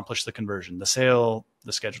accomplish the conversion, the sale,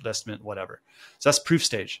 the scheduled estimate, whatever. So that's proof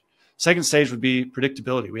stage. Second stage would be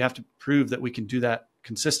predictability. We have to prove that we can do that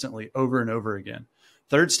consistently over and over again.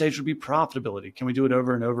 Third stage would be profitability. Can we do it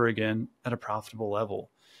over and over again at a profitable level?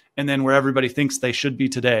 And then where everybody thinks they should be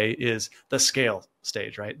today is the scale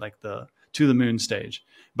stage, right? Like the to the moon stage.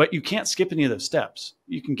 But you can't skip any of those steps.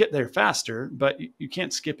 You can get there faster, but you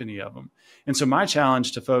can't skip any of them. And so my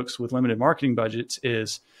challenge to folks with limited marketing budgets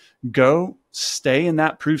is go stay in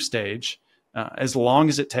that proof stage as long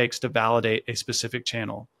as it takes to validate a specific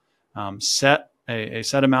channel. Set a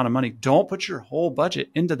set amount of money. Don't put your whole budget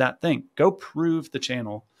into that thing. Go prove the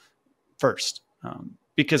channel first.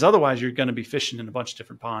 Because otherwise you're going to be fishing in a bunch of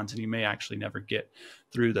different ponds and you may actually never get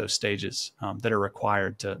through those stages that are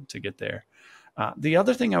required to get there. The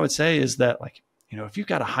other thing I would say is that, if you've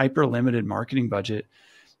got a hyper limited marketing budget,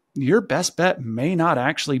 your best bet may not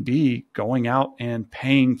actually be going out and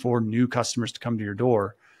paying for new customers to come to your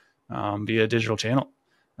door via a digital channel.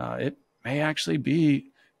 It may actually be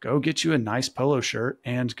go get you a nice polo shirt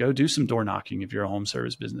and go do some door knocking if you're a home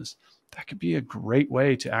service business. That could be a great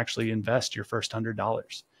way to actually invest your first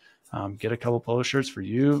 $100. Get a couple polo shirts for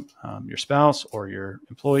you, your spouse, or your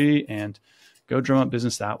employee, and go drum up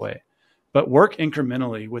business that way. But work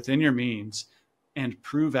incrementally within your means and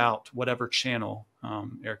prove out whatever channel,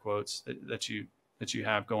 air quotes, that you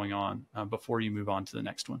have going on before you move on to the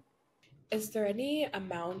next one. Is there any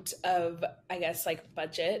amount of,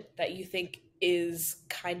 budget that you think is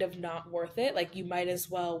kind of not worth it? Like you might as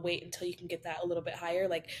well wait until you can get that a little bit higher.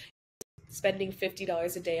 Like spending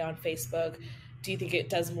 $50 a day on Facebook, do you think it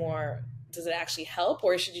does more? Does it actually help,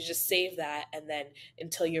 or should you just save that and then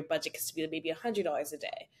until your budget gets to be maybe $100 a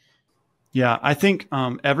day? Yeah, I think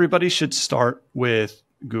everybody should start with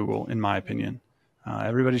Google, in my opinion.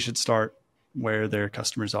 Everybody should start where their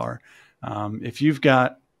customers are. If you've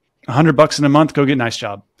got $100 in a month, go get a nice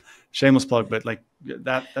job. Shameless plug, but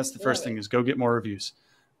that's the first thing is go get more reviews.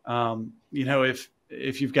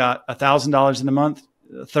 If you've got $1,000 in a month,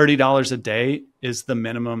 $30 a day is the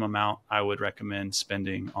minimum amount I would recommend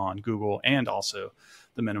spending on Google, and also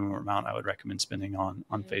the minimum amount I would recommend spending on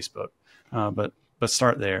Facebook. But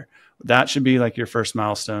start there. That should be like your first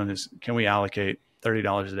milestone is, can we allocate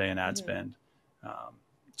 $30 a day in ad spend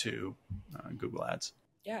to Google ads?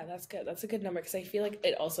 Yeah, that's good. That's a good number, because I feel like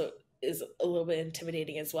it also is a little bit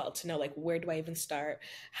intimidating as well to know, where do I even start?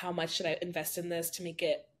 How much should I invest in this to make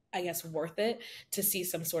it, worth it to see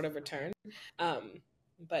some sort of return?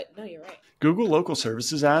 But no, you're right. Google local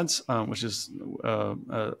services ads, which is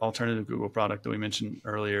an alternative Google product that we mentioned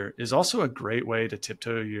earlier, is also a great way to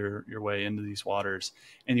tiptoe your way into these waters.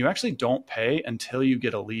 And you actually don't pay until you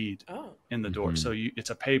get a lead in the door. So it's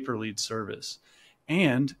a pay per lead service,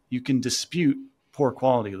 and you can dispute poor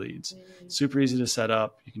quality leads. Super easy to set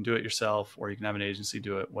up. You can do it yourself, or you can have an agency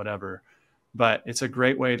do it, whatever. But it's a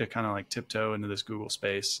great way to kind of like tiptoe into this Google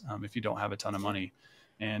space if you don't have a ton of money.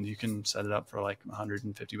 And you can set it up for like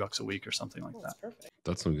 $150 a week or something like that. That's perfect.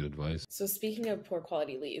 That's some good advice. So speaking of poor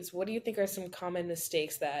quality leads, what do you think are some common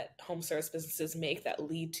mistakes that home service businesses make that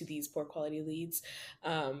lead to these poor quality leads?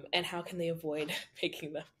 And how can they avoid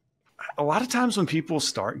making them? A lot of times when people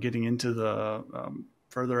start getting into the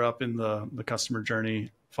further up in the customer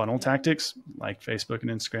journey funnel tactics, like Facebook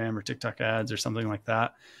and Instagram or TikTok ads or something like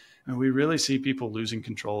that, and we really see people losing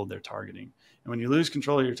control of their targeting. And when you lose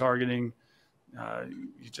control of your targeting,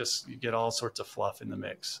 you get all sorts of fluff in the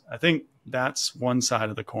mix. I think that's one side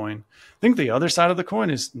of the coin. I think the other side of the coin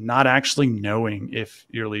is not actually knowing if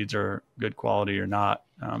your leads are good quality or not,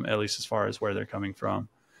 at least as far as where they're coming from.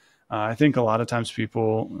 I think a lot of times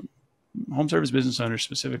people, home service business owners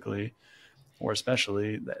specifically, or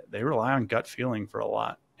especially, they rely on gut feeling for a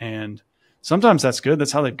lot. And sometimes that's good.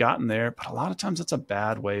 That's how they've gotten there. But a lot of times that's a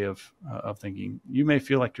bad way of thinking. You may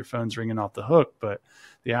feel like your phone's ringing off the hook, but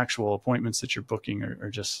the actual appointments that you're booking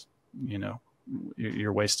are just,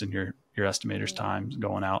 you're wasting your estimator's time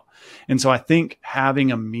going out. And so I think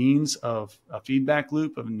having a means of a feedback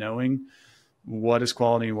loop of knowing what is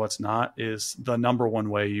quality and what's not is the number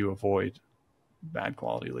one way you avoid bad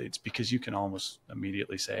quality leads, because you can almost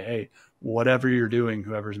immediately say, hey, whatever you're doing,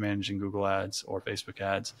 whoever's managing Google ads or Facebook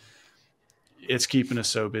ads, it's keeping us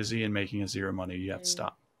so busy and making us zero money. You have to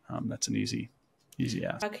stop. That's an easy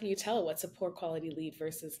ask. How can you tell what's a poor quality lead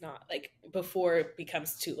versus not, like before it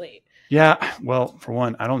becomes too late? Yeah. Well, for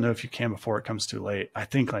one, I don't know if you can before it comes too late. I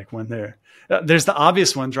think like when there's the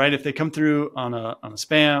obvious ones, right? If they come through on a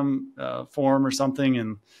spam form or something,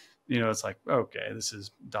 and it's like, okay, this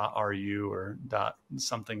is .ru or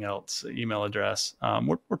something else email address.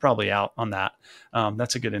 We're probably out on that.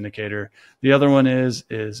 That's a good indicator. The other one is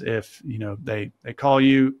if, they call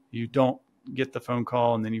you, you don't get the phone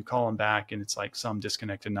call, and then you call them back and it's like some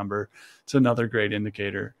disconnected number. It's another great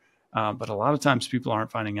indicator. But a lot of times people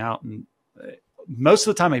aren't finding out. And most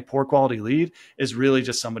of the time a poor quality lead is really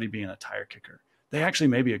just somebody being a tire kicker. They actually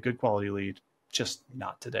may be a good quality lead, just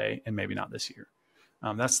not today and maybe not this year.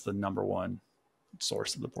 That's the number one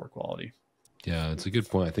source of the poor quality. Yeah, it's a good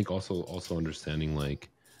point. I think also understanding like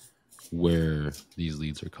where these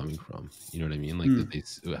leads are coming from. You know what I mean? Like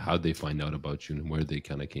how they find out about you and where they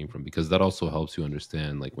kind of came from, because that also helps you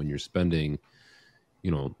understand, like when you're spending,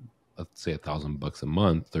 let's say $1,000 a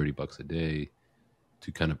month, $30 a day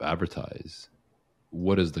to kind of advertise,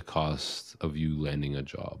 what is the cost of you landing a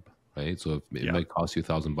job, right? So if it might cost you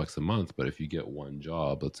 $1,000 a month, but if you get one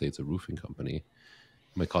job, let's say it's a roofing company,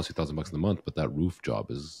 it might cost you $1,000 a month, but that roof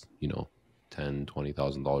job is, $10,000,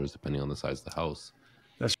 $20,000 depending on the size of the house.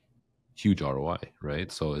 That's huge ROI,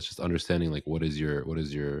 right? So it's just understanding like what is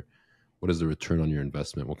the return on your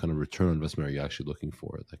investment? What kind of return on investment are you actually looking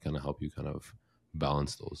for? That kind of help you kind of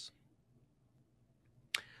balance those.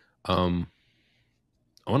 I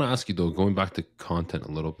want to ask you though, going back to content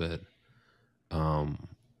a little bit,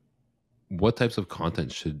 what types of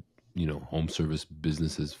content should home service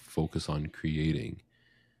businesses focus on creating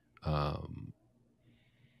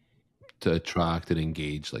to attract and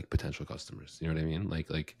engage like potential customers? You know what I mean?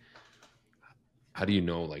 Like how do you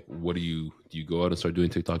know, like, what do you go out and start doing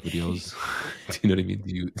TikTok videos? Do you know what I mean?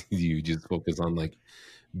 Do you just focus on like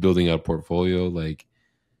building out a portfolio? Like,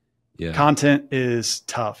 yeah. Content is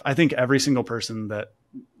tough. I think every single person that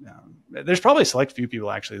there's probably a select few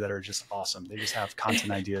people actually that are just awesome. They just have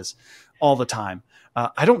content ideas all the time.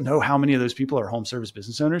 I don't know how many of those people are home service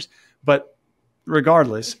business owners, but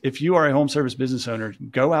regardless, if you are a home service business owner,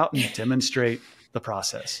 go out and demonstrate the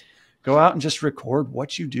process. Go out and just record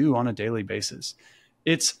what you do on a daily basis.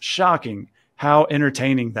 It's shocking how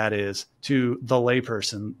entertaining that is to the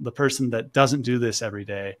layperson, the person that doesn't do this every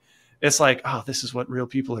day. It's like, oh, this is what real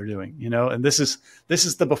people are doing, and this is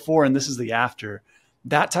the before and this is the after.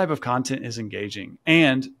 That type of content is engaging,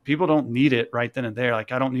 and people don't need it right then and there.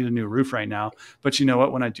 Like, I don't need a new roof right now, but you know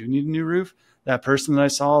what? When I do need a new roof, that person that I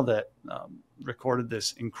saw that recorded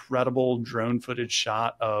this incredible drone footage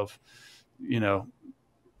shot of,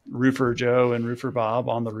 Roofer Joe and Roofer Bob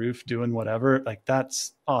on the roof doing whatever, like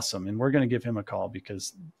that's awesome. And we're going to give him a call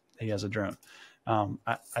because he has a drone.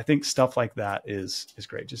 I think stuff like that is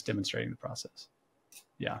great. Just demonstrating the process.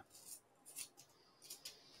 Yeah.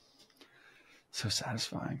 So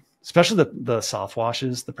satisfying. especially the soft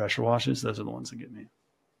washes, the pressure washes. Those are the ones that get me.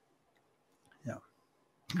 Yeah.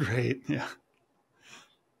 Great. Yeah.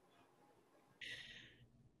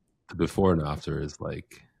 The before and after is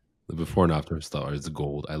like the before and after stuff is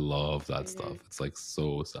gold. I love that Mhm. stuff. It's like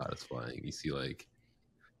so satisfying. You see like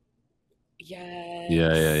Yes.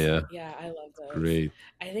 yeah. Yeah, I love those. Great.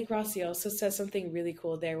 I think Rossi also said something really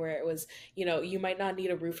cool there where it was, you might not need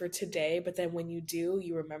a roofer today, but then when you do,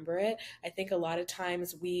 you remember it. I think a lot of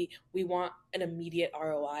times we want an immediate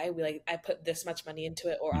ROI. We like I put this much money into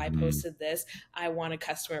it or I Hmm. posted this, I want a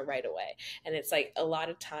customer right away. And it's like a lot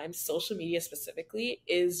of times social media specifically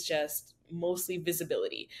is just mostly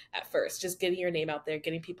visibility at first, just getting your name out there,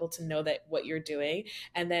 getting people to know that what you're doing,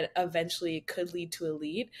 and then eventually it could lead to a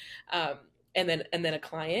lead. Um, and then a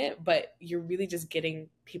client, but you're really just getting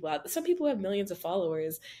people out. Some people have millions of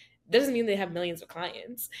followers. Doesn't mean they have millions of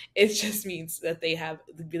clients. It just means that they have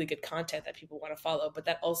really good content that people want to follow. But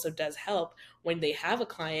that also does help when they have a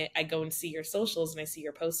client. I go and see your socials and I see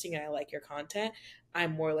your posting and I like your content.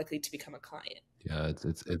 I'm more likely to become a client. Yeah,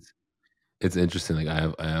 it's interesting. Like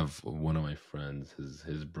I have one of my friends,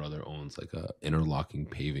 his brother owns like a interlocking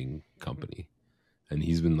paving company. And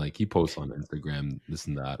he's been like he posts on Instagram this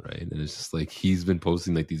and that, right? And it's just like he's been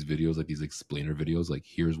posting like these videos, like these explainer videos, like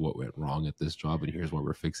here's what went wrong at this job and here's why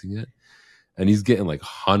we're fixing it. And he's getting like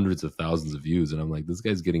hundreds of thousands of views. And I'm like, this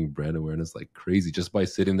guy's getting brand awareness like crazy just by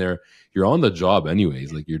sitting there. You're on the job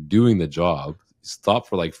anyways, like you're doing the job. Stop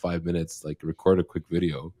for like 5 minutes, like record a quick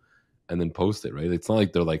video and then post it, right? It's not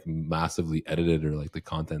like they're like massively edited or like the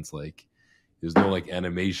content's like there's no like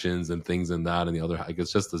animations and things and that and the other. Like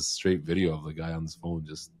it's just a straight video of the guy on his phone.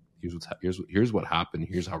 Just here's what happened.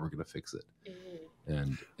 Here's how we're gonna fix it. Mm-hmm.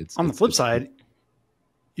 And it's On the flip side,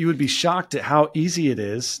 you would be shocked at how easy it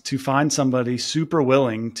is to find somebody super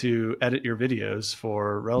willing to edit your videos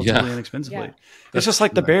for relatively inexpensively. Yeah. It's just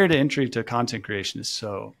like the barrier to entry to content creation is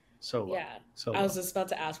so low. Yeah. So I was low. just about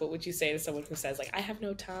to ask, what would you say to someone who says, like, I have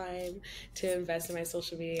no time to invest in my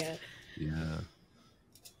social media? Yeah.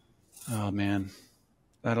 Oh man,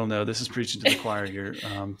 I don't know. This is preaching to the choir here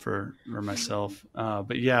for myself.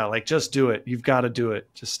 But yeah, like just do it. You've got to do it.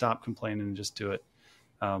 Just stop complaining and just do it.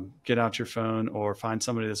 Get out your phone or find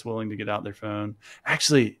somebody that's willing to get out their phone.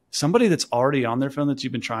 Actually, somebody that's already on their phone that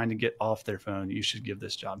you've been trying to get off their phone, you should give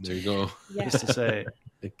this job to. There you go. Yeah. Just to say,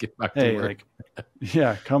 get back to hey, work. like,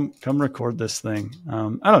 yeah, come record this thing.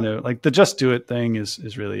 I don't know. Like the just do it thing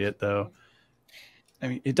is really it though. I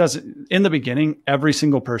mean, it doesn't, in the beginning, every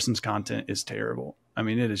single person's content is terrible. I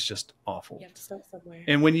mean, it is just awful. You have to start somewhere.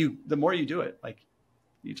 And the more you do it, like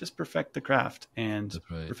you just perfect the craft, and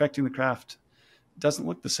right. Perfecting the craft doesn't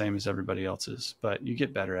look the same as everybody else's, but you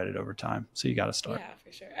get better at it over time. So you got to start. Yeah,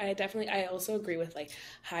 for sure. I also agree with like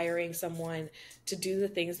hiring someone to do the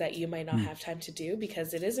things that you might not have time to do,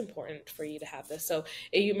 because it is important for you to have this. So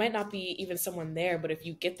you might not be even someone there, but if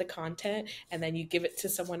you get the content and then you give it to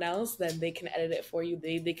someone else, then they can edit it for you.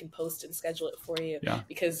 They can post and schedule it for you,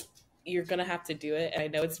 because you're going to have to do it. And I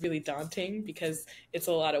know it's really daunting because it's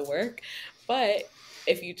a lot of work, but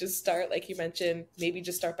if you just start, like you mentioned, maybe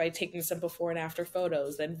just start by taking some before and after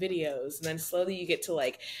photos, then videos, and then slowly you get to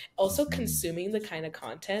like also consuming the kind of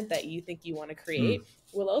content that you think you want to create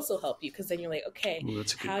will also help you, because then you're like, okay,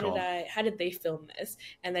 how did they film this?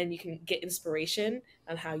 And then you can get inspiration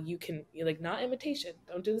on how you can, like, not imitation,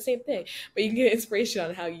 don't do the same thing, but you can get inspiration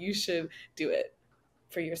on how you should do it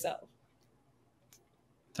for yourself.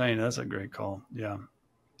 Tanya, that's a great call. Yeah.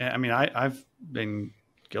 I mean, I've been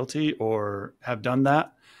guilty or have done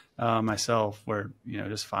that myself, where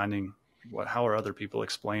just finding how are other people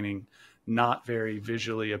explaining not very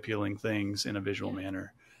visually appealing things in a visual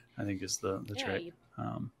manner, I think is the trick.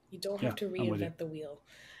 You don't have to reinvent the wheel.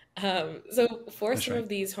 So for That's some right. of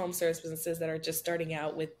these home service businesses that are just starting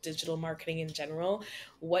out with digital marketing in general,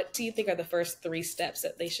 what do you think are the first 3 steps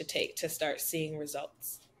that they should take to start seeing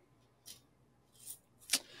results?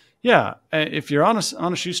 Yeah, if you're on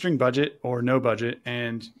a shoestring budget or no budget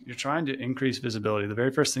and you're trying to increase visibility, the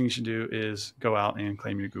very first thing you should do is go out and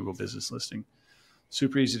claim your Google business listing.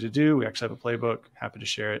 Super easy to do. We actually have a playbook. Happy to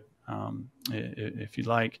share it if you'd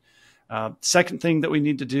like. Second thing that we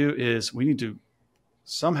need to do is we need to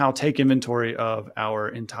somehow take inventory of our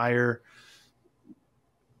entire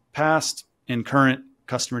past and current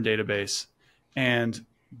customer database and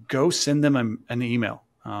go send them an email.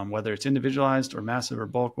 Whether it's individualized or massive or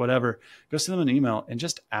bulk, whatever, go send them an email and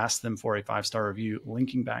just ask them for a 5-star review,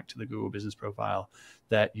 linking back to the Google business profile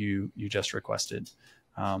that you just requested.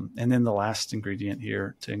 And then the last ingredient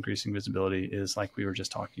here to increasing visibility is, like we were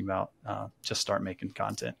just talking about, just start making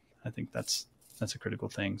content. I think that's That's a critical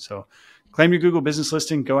thing. So claim your Google business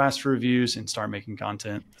listing, go ask for reviews, and start making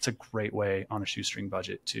content. It's a great way on a shoestring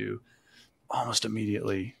budget to almost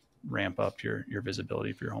immediately ramp up your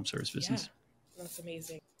visibility for your home service business. Yeah, that's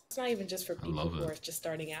amazing. It's not even just for people who are just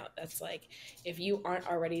starting out. That's like, if you aren't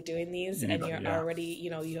already doing these and you're already,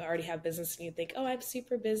 you already have business and you think, oh, I'm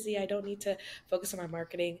super busy, I don't need to focus on my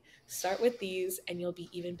marketing. Start with these and you'll be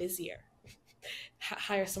even busier.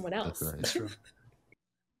 Hire someone else. That's true.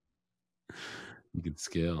 You can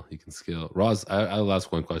scale. Ross, I'll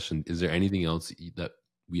ask one question. Is there anything else that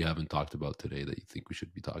we haven't talked about today that you think we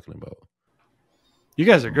should be talking about? You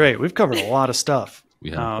guys are great. We've covered a lot of stuff. We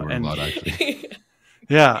have covered a lot, actually.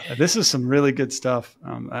 Yeah, this is some really good stuff.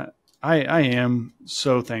 I am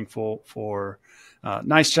so thankful for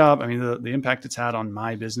nice job. I mean, the impact it's had on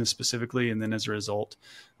my business specifically, and then as a result,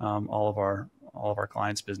 all of our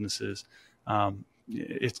clients' businesses.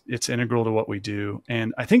 It's integral to what we do,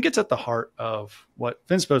 and I think it's at the heart of what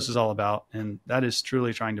Fencepost is all about, and that is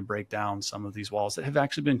truly trying to break down some of these walls that have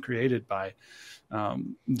actually been created by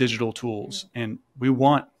digital tools. And we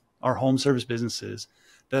want our home service businesses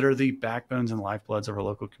that are the backbones and lifebloods of our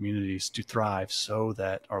local communities to thrive so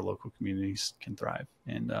that our local communities can thrive.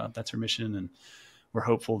 And that's our mission. And we're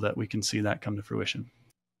hopeful that we can see that come to fruition.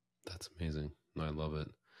 That's amazing. I love it.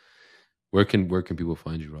 Where can people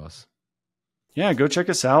find you, Ross? Yeah, go check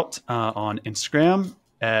us out on Instagram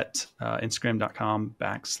at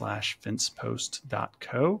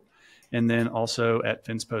instagram.com/fencepost.co. And then also at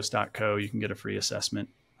fencepost.co, you can get a free assessment.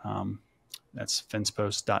 That's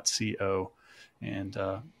fencepost.co. And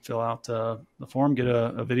fill out the form, get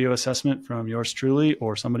a video assessment from yours truly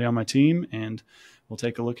or somebody on my team, and we'll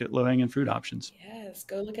take a look at low-hanging fruit options. Yes,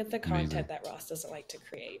 go look at the content that Ross doesn't like to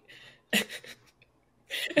create.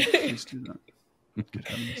 Please do that. Good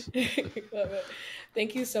heavens. Love it.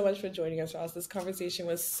 Thank you so much for joining us, Ross. This conversation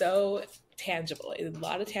was so tangible. A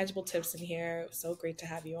lot of tangible tips in here. So great to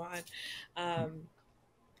have you on.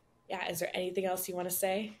 Is there anything else you want to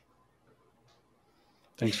say?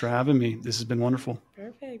 Thanks for having me. This has been wonderful.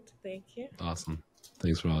 Perfect. Thank you. Awesome.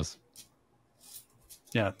 Thanks, Ross.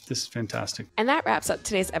 Yeah, this is fantastic. And that wraps up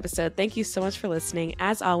today's episode. Thank you so much for listening.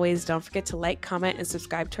 As always, don't forget to like, comment, and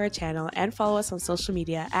subscribe to our channel and follow us on social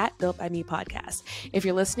media at Built by Me Podcast. If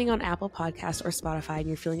you're listening on Apple Podcasts or Spotify and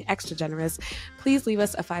you're feeling extra generous, please leave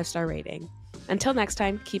us a 5-star rating. Until next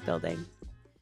time, keep building.